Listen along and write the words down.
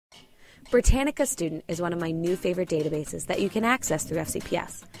Britannica Student is one of my new favorite databases that you can access through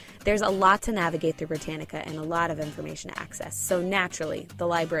FCPS. There's a lot to navigate through Britannica and a lot of information to access, so naturally, the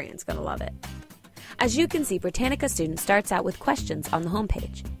librarian's going to love it. As you can see, Britannica Student starts out with questions on the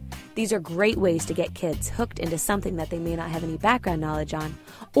homepage. These are great ways to get kids hooked into something that they may not have any background knowledge on,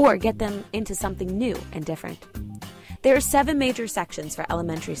 or get them into something new and different. There are 7 major sections for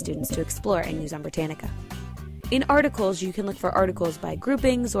elementary students to explore and use on Britannica. In articles, you can look for articles by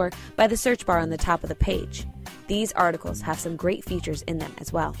groupings or by the search bar on the top of the page. These articles have some great features in them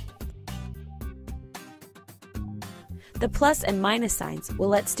as well. The plus and minus signs will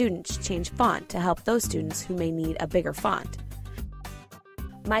let students change font to help those students who may need a bigger font.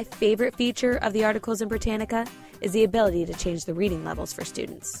 My favorite feature of the articles in Britannica is the ability to change the reading levels for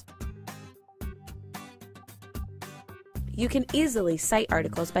students. You can easily cite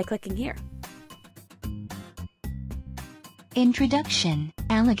articles by clicking here. Introduction.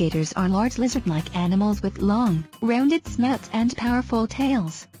 Alligators are large lizard-like animals with long, rounded snouts and powerful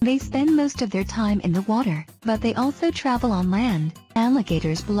tails. They spend most of their time in the water, but they also travel on land.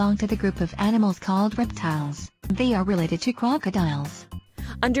 Alligators belong to the group of animals called reptiles. They are related to crocodiles.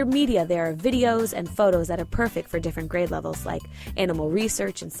 Under media, there are videos and photos that are perfect for different grade levels, like animal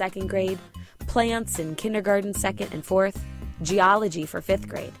research in 2nd grade, plants in kindergarten 2nd and 4th, geology for 5th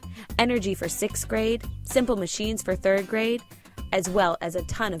grade, energy for 6th grade, simple machines for 3rd grade, as well as a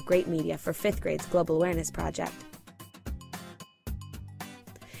ton of great media for 5th grade's Global Awareness Project.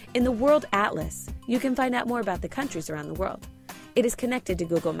 In the World Atlas, you can find out more about the countries around the world. It is connected to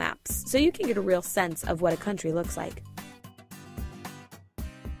Google Maps, so you can get a real sense of what a country looks like.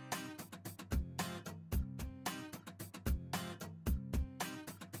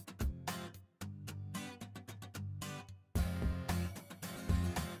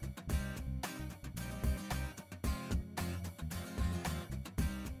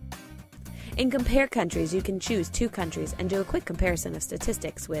 In Compare Countries, you can choose 2 countries and do a quick comparison of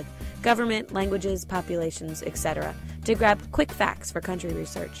statistics with government, languages, populations, etc. to grab quick facts for country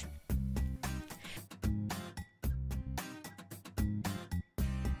research.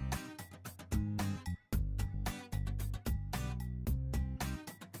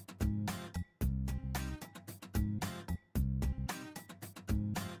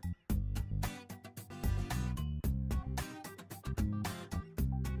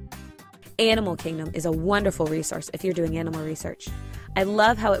 Animal Kingdom is a wonderful resource if you're doing animal research. I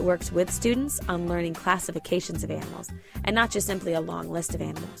love how it works with students on learning classifications of animals, and not just simply a long list of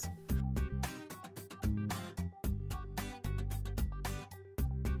animals.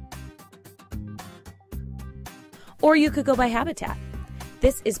 Or you could go by habitat.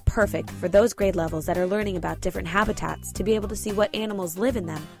 This is perfect for those grade levels that are learning about different habitats to be able to see what animals live in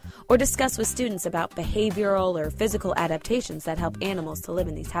them, or discuss with students about behavioral or physical adaptations that help animals to live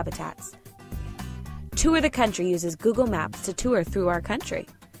in these habitats. Tour the Country uses Google Maps to tour through our country.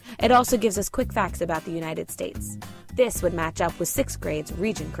 It also gives us quick facts about the United States. This would match up with 6th grade's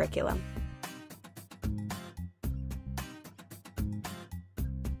region curriculum.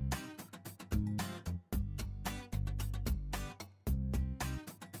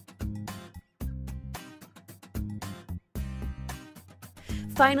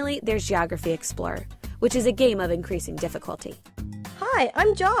 Finally, there's Geography Explorer, which is a game of increasing difficulty. Hi,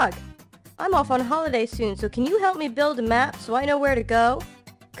 I'm Jog. I'm off on holiday soon, so can you help me build a map so I know where to go?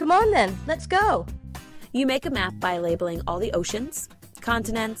 Come on then, let's go. You make a map by labeling all the oceans,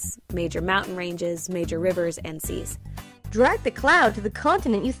 continents, major mountain ranges, major rivers, and seas. Drag the cloud to the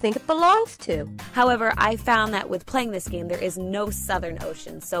continent you think it belongs to. However, I found that with playing this game, there is no Southern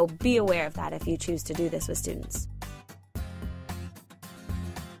Ocean, so be aware of that if you choose to do this with students.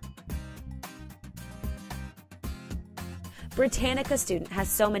 Britannica Student has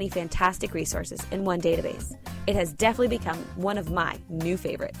so many fantastic resources in one database. It has definitely become one of my new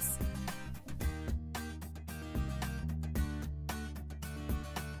favorites.